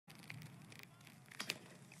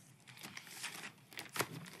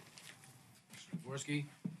Dvorsky,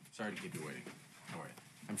 sorry to keep you waiting. How are you?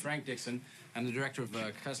 I'm Frank Dixon. I'm the Director of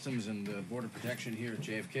Customs and Border Protection here at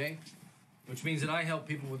JFK, which means that I help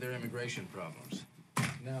people with their immigration problems.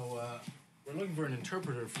 Now, we're looking for an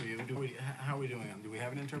interpreter for you. How are we doing? Do we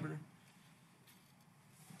have an interpreter?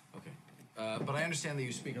 Okay. But I understand that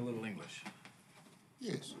you speak a little English.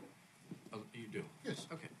 Yes. Oh, you do? Yes.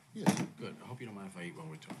 Okay. Yes. Good. I hope you don't mind if I eat while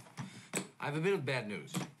we're talking. I have a bit of bad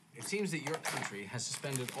news. It seems that your country has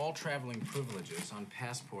suspended all traveling privileges on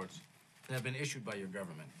passports that have been issued by your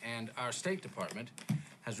government. And our State Department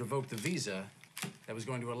has revoked the visa that was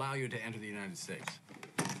going to allow you to enter the United States.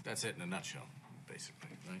 That's it in a nutshell, basically,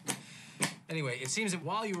 right? Anyway, it seems that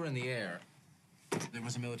while you were in the air, there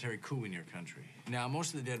was a military coup in your country. Now,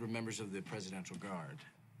 most of the dead were members of the Presidential Guard.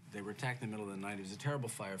 They were attacked in the middle of the night. It was a terrible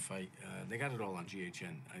firefight. They got it all on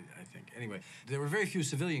GHN, I think. Anyway, there were very few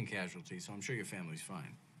civilian casualties, so I'm sure your family's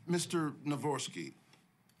fine. Mr. Dvorsky,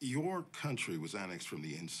 your country was annexed from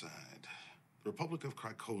the inside. The Republic of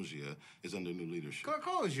Krakozhia is under new leadership.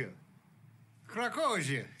 Krakozhia.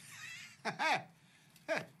 Krakozhia.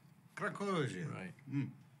 Krakozhia. Right.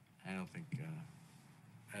 I don't think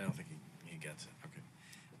he gets it.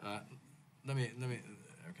 Okay. Let me. Okay.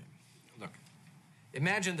 Look.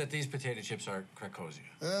 Imagine that these potato chips are Krakozhia.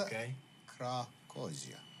 Okay.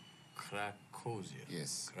 Krakozhia. Krakozhia.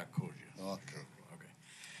 Yes. Krakozhia. Okay. Okay.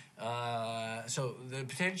 So the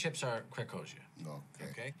potato chips are Krakozhia. Okay.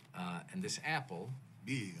 Okay. And this apple.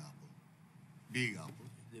 Big apple. Big apple.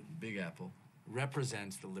 The Big Apple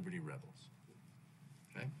represents the Liberty Rebels.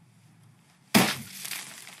 Okay.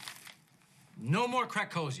 No more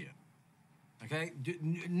Krakozhia. Okay?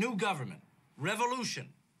 New government.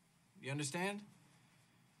 Revolution. You understand?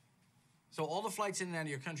 So all the flights in and out of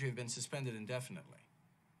your country have been suspended indefinitely.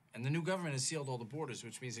 And the new government has sealed all the borders,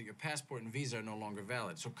 which means that your passport and visa are no longer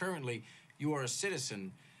valid. So currently, you are a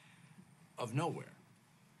citizen of nowhere.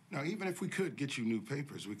 Now, even if we could get you new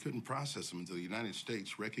papers, we couldn't process them until the United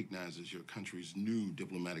States recognizes your country's new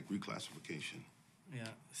diplomatic reclassification.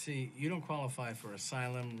 Yeah, see, you don't qualify for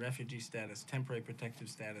asylum, refugee status, temporary protective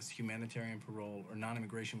status, humanitarian parole, or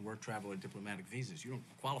non-immigration work, travel, or diplomatic visas. You don't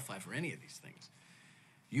qualify for any of these things.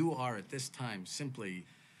 You are, at this time, simply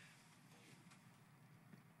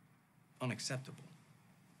unacceptable.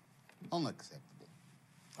 Unacceptable.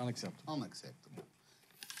 Unacceptable. Unacceptable.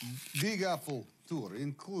 Big Apple tour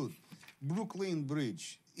include Brooklyn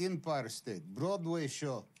Bridge, Empire State, Broadway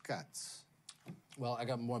show, Cats. Well, I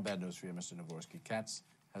got more bad news for you, Mr. Dvorsky. Cats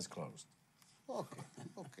has closed. Okay,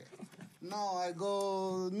 okay. Now I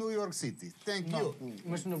go New York City. Thank you.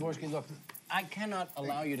 Mr. Dvorsky, look, I cannot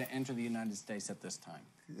allow you to enter the United States at this time.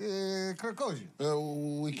 Krakozhia.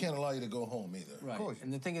 We can't allow you to go home either. Right. Krakozhia.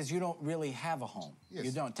 And the thing is, you don't really have a home. Yes.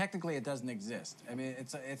 You don't. Technically, it doesn't exist. I mean,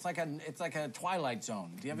 it's like a Twilight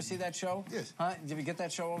Zone. Do you ever see that show? Yes. Huh? Did you get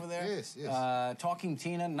that show over there? Yes, yes. Talking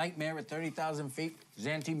Tina, Nightmare at 30,000 feet,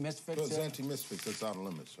 Zanti Misfits. But Zanti Misfits, that's out of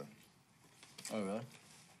limits, sir. Oh, really?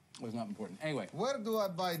 It was not important. Anyway. Where do I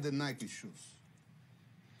buy the Nike shoes?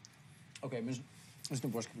 Okay, Mr.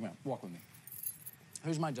 Dvorsky, come here. Walk with me.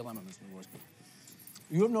 Here's my dilemma, Mr. Dvorsky.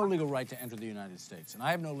 You have no legal right to enter the United States, and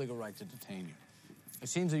I have no legal right to detain you. It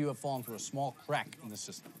seems that you have fallen through a small crack in the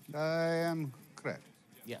system. I am correct.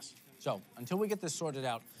 Yes. So, until we get this sorted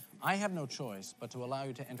out, I have no choice but to allow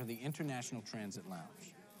you to enter the International Transit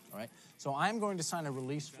Lounge. All right? So I'm going to sign a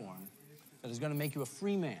release form that is going to make you a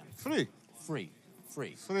free man. Free? Free.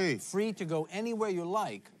 Free. Free. Free to go anywhere you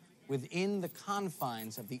like within the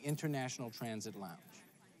confines of the International Transit Lounge.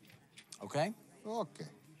 Okay? Okay.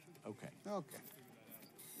 Okay. Okay.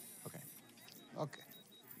 Okay. Okay.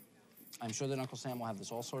 I'm sure that Uncle Sam will have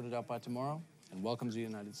this all sorted out by tomorrow and welcomes the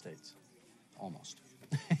United States. Almost.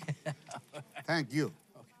 Thank you.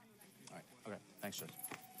 Okay. All right. Okay. Thanks, Judge.